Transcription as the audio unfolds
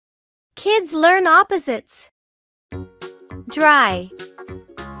Kids learn opposites. Dry,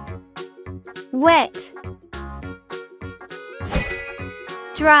 wet,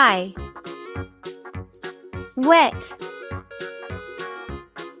 dry, wet,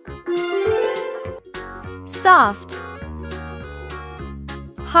 soft,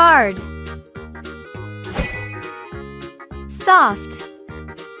 hard, soft,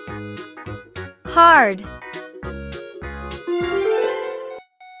 hard,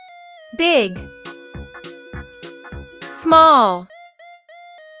 big, small,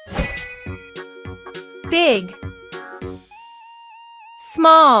 big,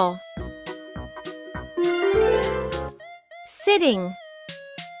 small, sitting,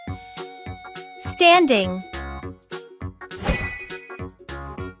 standing,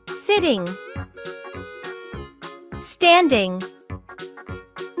 sitting, standing,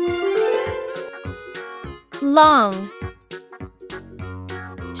 long,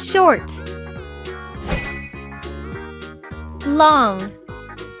 short, long,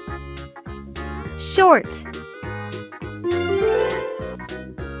 short,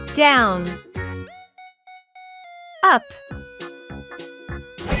 down, up,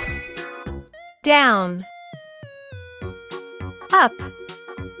 down, up,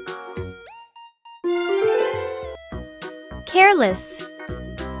 careless,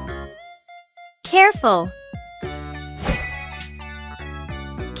 careful,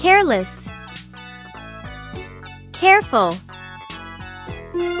 careless, careful,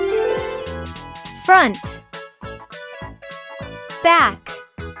 front, back,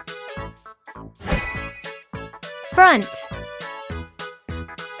 front,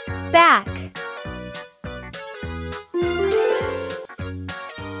 back,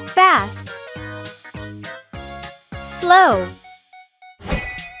 fast, slow,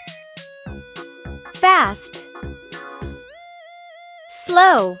 fast,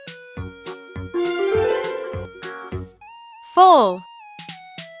 slow, full,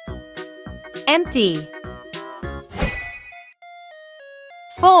 empty,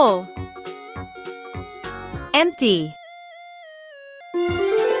 full, empty,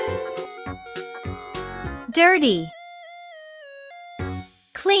 dirty,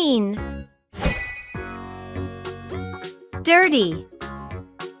 clean, dirty,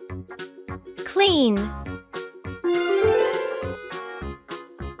 clean,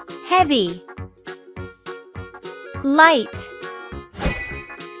 heavy, light,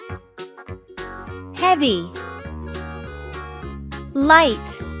 heavy, light,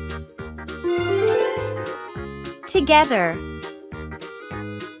 together,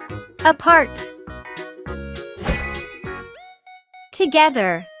 apart,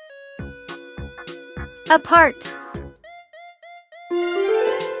 together, apart,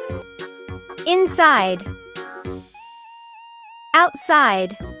 inside,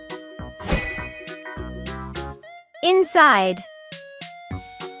 outside, inside,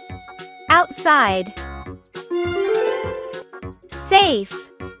 outside, safe,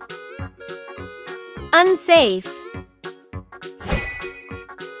 unsafe,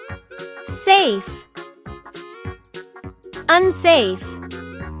 safe, unsafe,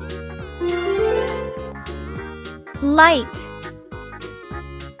 light,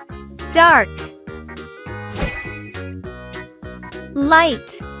 dark,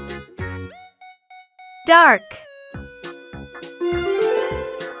 light, dark,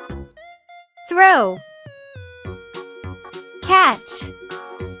 throw, catch,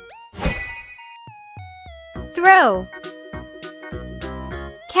 throw,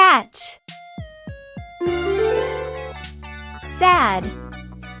 catch, sad,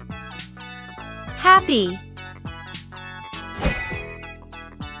 happy,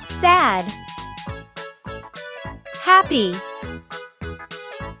 sad, happy,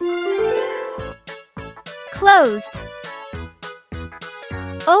 closed,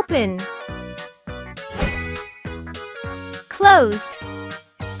 open, closed,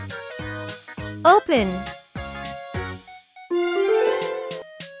 open,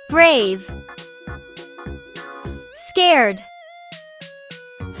 brave, scared,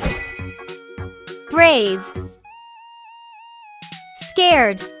 brave,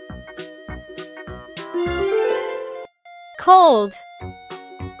 scared, cold,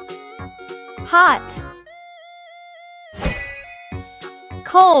 hot,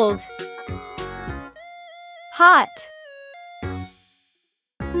 cold, hot,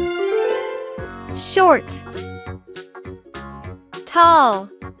 short, tall,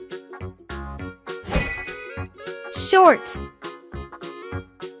 short,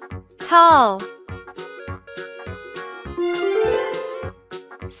 tall,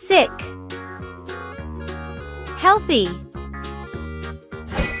 sick, healthy,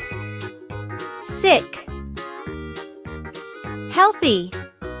 Sick. Healthy.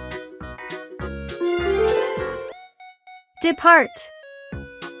 Depart.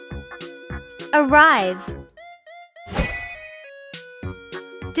 Arrive.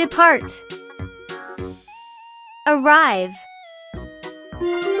 Depart. Arrive.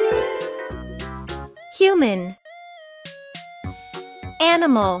 Human.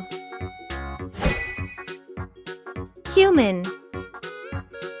 Animal. Human.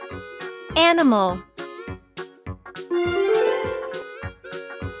 Animal.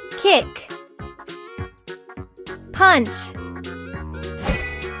 Kick. Punch.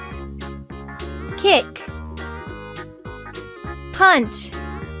 Kick. Punch.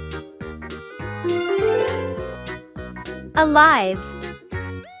 Alive.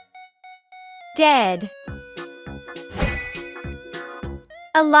 Dead.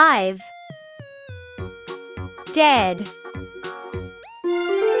 Alive. Dead.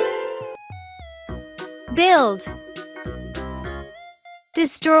 Build.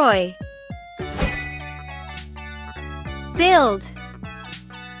 Destroy. Build.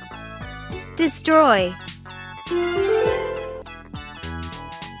 Destroy.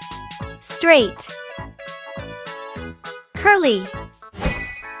 Straight. Curly.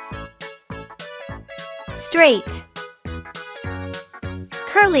 Straight.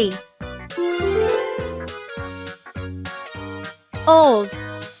 Curly. Old.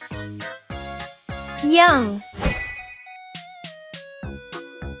 Young.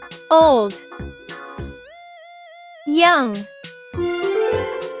 Old. Young.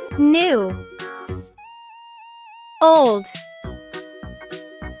 New. Old.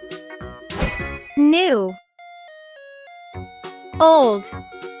 New. Old.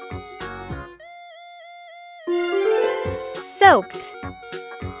 Soaked.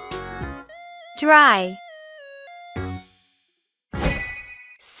 Dry.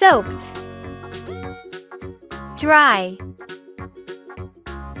 Soaked. Dry.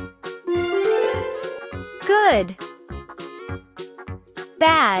 Good.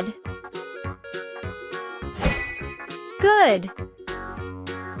 Bad. Good.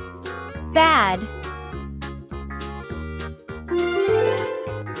 Bad.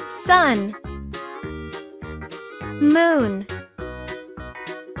 Sun. Moon.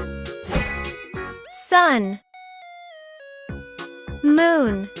 Sun.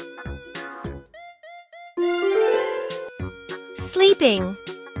 Moon. Sleeping.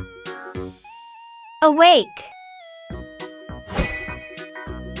 Awake.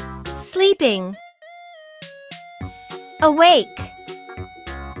 Sleeping. Awake.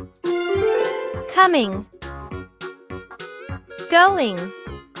 Coming. Going.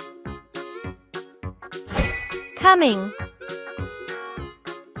 Coming.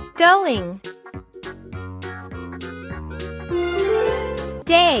 Going.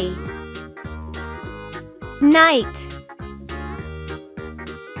 Day. Night.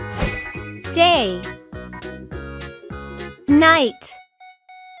 Day. Night.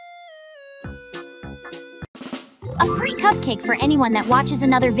 A free cupcake for anyone that watches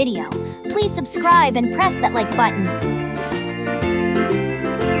another video. Please subscribe and press that like button.